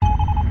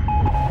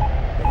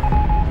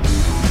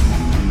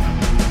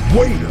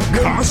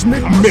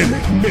Cosmick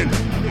Minute.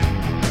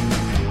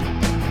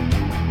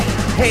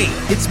 Hey,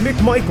 it's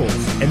Mick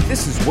Michaels, and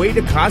this is Way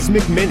to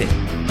Cosmic Minute.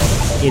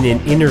 In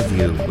an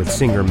interview with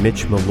singer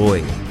Mitch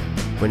Malloy,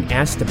 when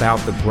asked about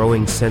the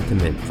growing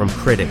sentiment from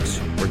critics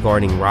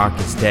regarding rock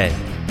is dead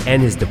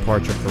and his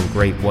departure from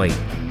Great White,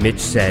 Mitch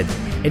said,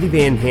 "Eddie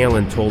Van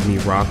Halen told me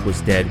rock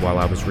was dead while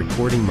I was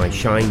recording my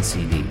Shine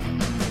CD,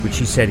 which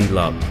he said he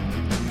loved.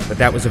 But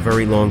that was a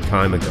very long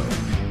time ago.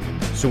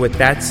 So with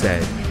that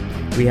said,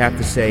 we have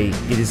to say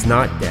it is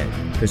not dead,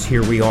 because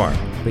here we are.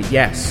 But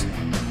yes,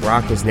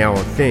 rock is now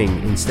a thing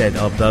instead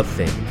of the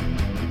thing.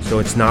 So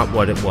it's not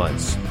what it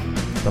was.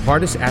 The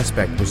hardest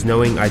aspect was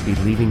knowing I'd be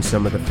leaving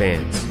some of the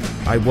fans.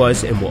 I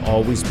was and will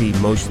always be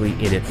mostly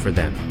in it for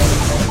them."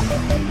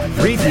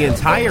 Read the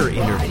entire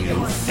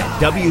interview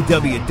at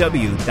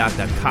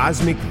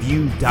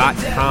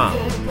www.thecosmicview.com.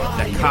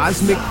 The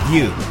Cosmic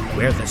View,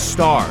 where the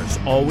stars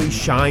always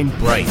shine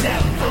bright.